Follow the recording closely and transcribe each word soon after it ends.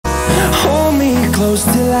Hold me close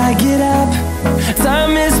till I get up.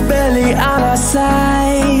 Time is barely on our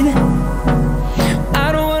side.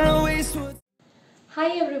 I don't wanna waste what. Hi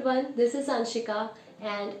everyone, this is Anshika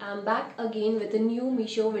and I'm back again with a new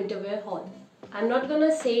Meesho winter wear haul. I'm not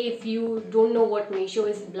gonna say if you don't know what Meesho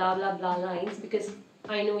is blah blah blah lines, because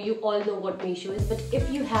I know you all know what Meesho is, but if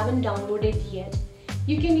you haven't downloaded yet,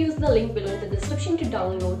 you can use the link below in the description to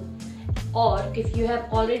download, or if you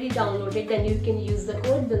have already downloaded then you can use the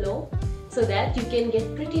code below so that you can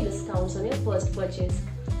get pretty discounts on your first purchase.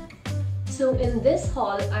 So in this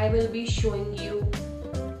haul I will be showing you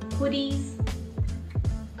hoodies,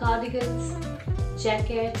 cardigans,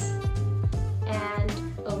 jackets, and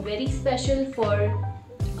a very special for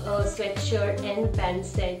a sweatshirt and pant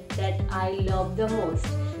set that I love the most.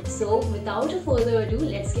 So without further ado,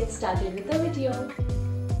 let's get started with the video.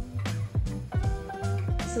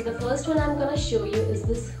 So the first one I'm gonna show you is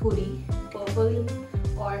this hoodie, purple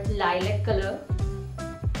or lilac color.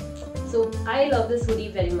 So I love this hoodie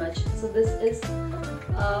very much. So this is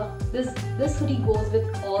this hoodie goes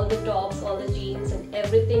with all the tops, all the jeans and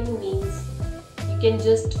everything, means you can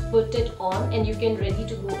just put it on and you can ready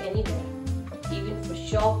to go anywhere, even for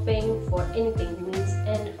shopping, for anything, means,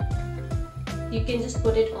 and you can just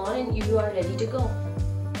put it on and you are ready to go.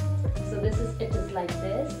 So it is like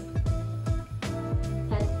this,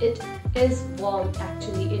 and it is warm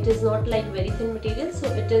actually. It is not like very thin material, so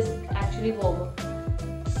it is actually warmer.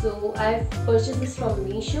 So I've purchased this from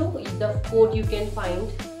Meesho. The code you can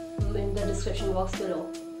find in the description box below.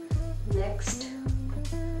 Next,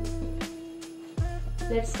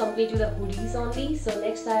 let's complete with the hoodies only. So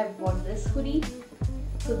next I have bought this hoodie.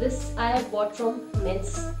 So this I have bought from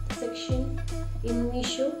men's section in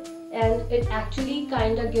Meesho, and it actually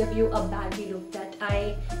kind of gives you a baggy look that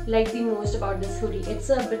I like the most about this hoodie. It's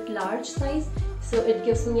a bit large size, so it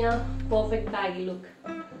gives me a perfect baggy look.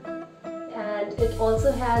 And it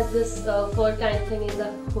also has this fur kind of thing in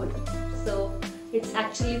the hood, so it's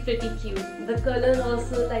actually pretty cute. The color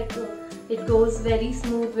also, like it goes very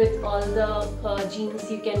smooth with all the jeans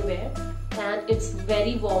you can wear, and it's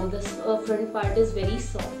very warm. This front part is very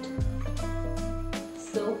soft.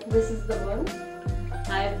 So this is the one.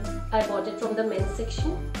 I bought it from the men's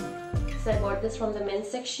section. So I bought this from the men's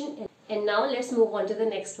section, and now let's move on to the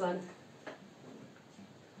next one.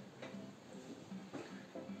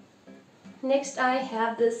 Next I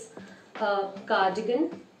have this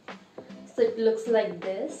cardigan. So it looks like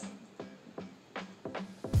this.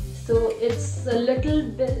 So it's a little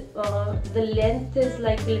bit, the length is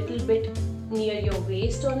like a little bit near your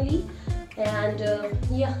waist only, and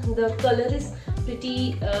yeah, the color is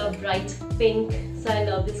pretty bright pink, so I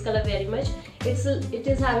love this color very much. It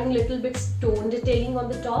is having little bit stone detailing on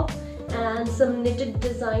the top and some knitted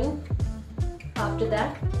design after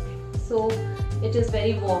that. So it is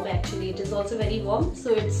very warm actually. It is also very warm,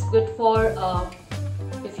 so it's good for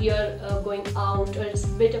if you're going out, or it's a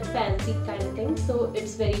bit of fancy kind of thing. So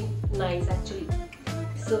it's very nice actually.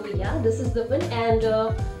 So yeah, this is the one, and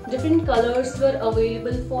different colors were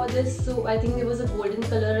available for this. So I think there was a golden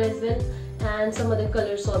color as well, and some other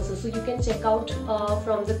colors also. So you can check out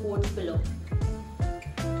from the codes below.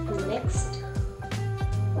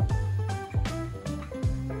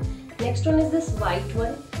 Next one is this white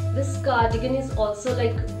one. This cardigan is also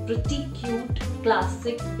like pretty cute,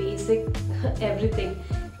 classic, basic, everything.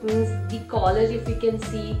 Means the collar, if you can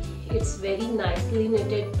see, it's very nicely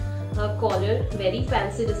knitted collar, very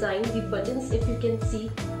fancy design. The buttons, if you can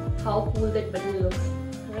see how cool that button looks,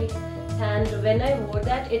 right? And when I wore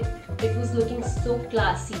that, it was looking so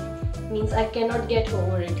classy. Means I cannot get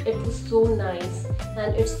over it. It was so nice,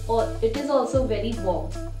 and it is also very warm.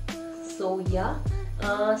 So yeah.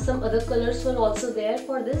 Some other colors were also there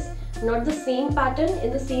for this. Not the same pattern.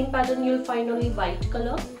 In the same pattern you'll find only white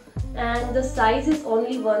color, and the size is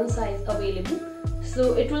only one size available,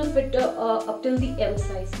 so it will fit up till the M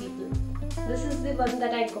size people. This is the one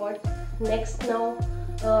that I got. Next, now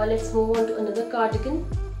let's move on to another cardigan.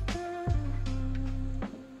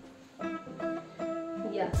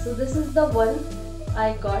 Yeah, so this is the one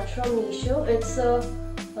I got from Meesho. It's a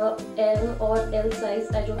M or L size,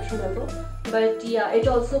 I don't remember, but yeah, it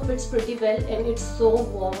also fits pretty well, and it's so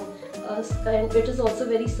warm, and it is also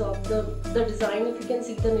very soft. The design, if you can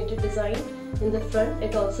see the knitted design in the front,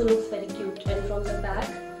 it also looks very cute. And from the back,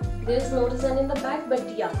 there is no design in the back,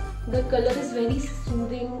 but yeah, the color is very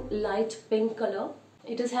soothing, light pink color.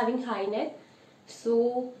 It is having high neck,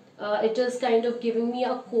 so it is kind of giving me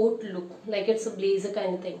a coat look, like it's a blazer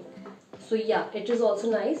kind of thing. So yeah, it is also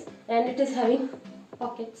nice, and it is having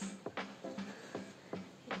pockets.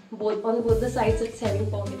 On both the sides it's having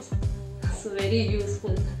pockets, so very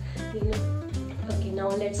useful, you know. Okay, Now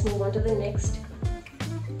let's move on to the next.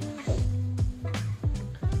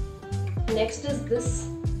 Next is this.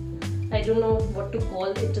 I don't know what to call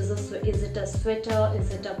it. Is it a sweater?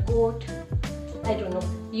 Is it a coat? I don't know.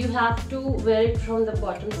 You have to wear it from the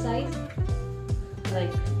bottom side,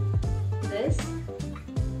 like this,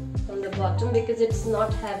 from the bottom, because it's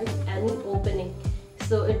not having any opening.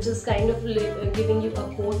 So it's just kind of giving you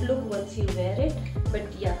a coat look once you wear it.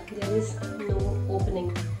 But yeah, there is no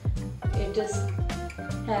opening.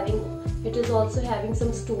 It is also having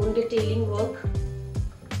some stone detailing work,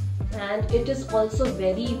 and it is also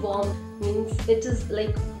very warm. Means it is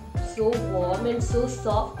like so warm and so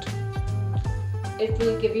soft. It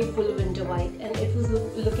will give you full winter vibe, and it was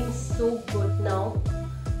looking so good. Now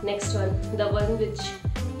next one, the one which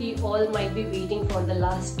you all might be waiting for, the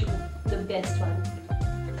last two, the best one.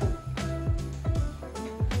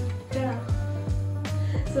 Ta-da!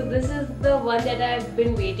 So this is the one that I've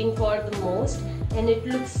been waiting for the most, and it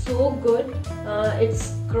looks so good.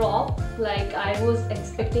 It's crop, like I was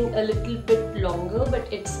expecting a little bit longer,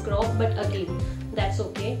 but it's crop, but again that's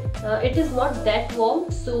okay. It is not that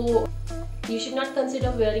warm, so you should not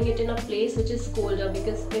consider wearing it in a place which is colder,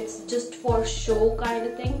 because it's just for show kind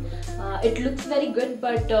of thing. It looks very good,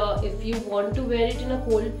 but if you want to wear it in a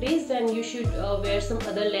cold place, then you should wear some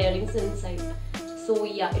other layerings inside. So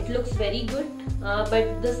yeah, it looks very good,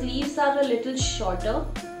 but the sleeves are a little shorter,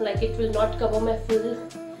 like it will not cover my full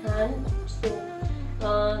hand. So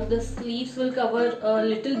the sleeves will cover a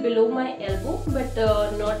little below my elbow, but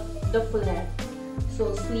not the full hand.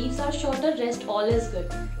 So sleeves are shorter, rest all is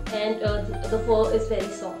good, and the fur is very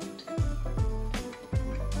soft.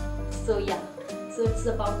 So yeah, so it's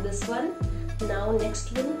about this one. Now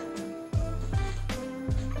next one.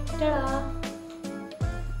 Ta-da!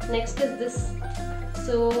 Next is this.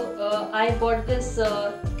 So I bought this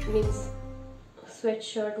means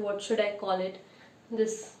sweatshirt, what should I call it,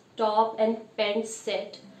 this top and pant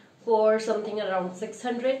set for something around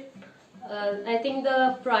 600. I think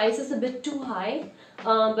the price is a bit too high,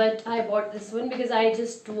 but I bought this one because I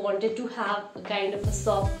just wanted to have a kind of a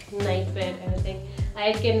soft nightwear kind of thing.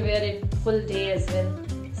 I can wear it full day as well.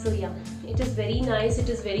 So yeah, it is very nice, it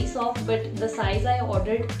is very soft, but the size I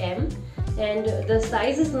ordered M, and the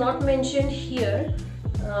size is not mentioned here.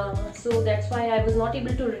 So that's why I was not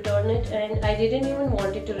able to return it, and I didn't even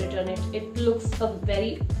want it to return it. It looks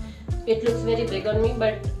very big on me,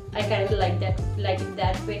 but I kind of like it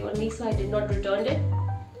that way only, so I did not return it.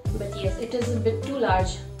 But yes, it is a bit too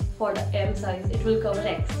large for the M size. It will cover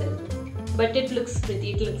XL, but it looks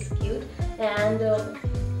pretty, it looks cute. And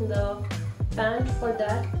the pant for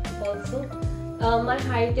that also, my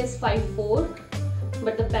height is 5'4",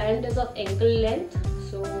 but the pant is of ankle length.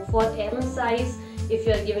 So for M size, if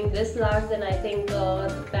you are giving this large, then I think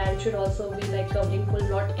the pant should also be like covering full,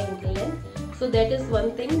 not ankle length. So that is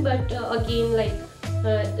one thing. But again, like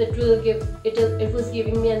it was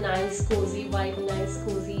giving me a nice cozy vibe, nice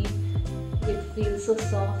cozy. It feels so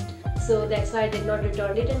soft. So that's why I did not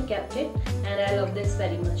return it and kept it. And I love this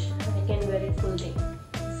very much. I can wear it full day.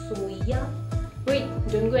 So yeah. Wait,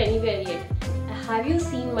 don't go anywhere yet. Have you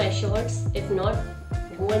seen my shorts? If not,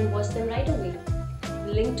 go and watch them right away.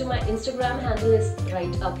 Link to my Instagram handle is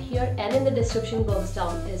right up here and in the description box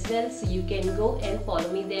down as well, so you can go and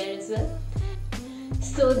follow me there as well.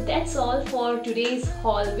 So that's all for today's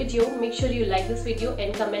haul video. Make sure you like this video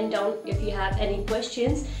and comment down if you have any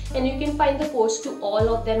questions, and you can find the codes to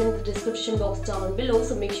all of them in the description box down below,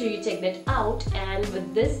 so make sure you check that out. And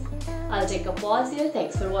with this, I'll take a pause here.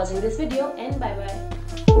 Thanks for watching this video, and bye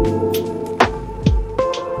bye.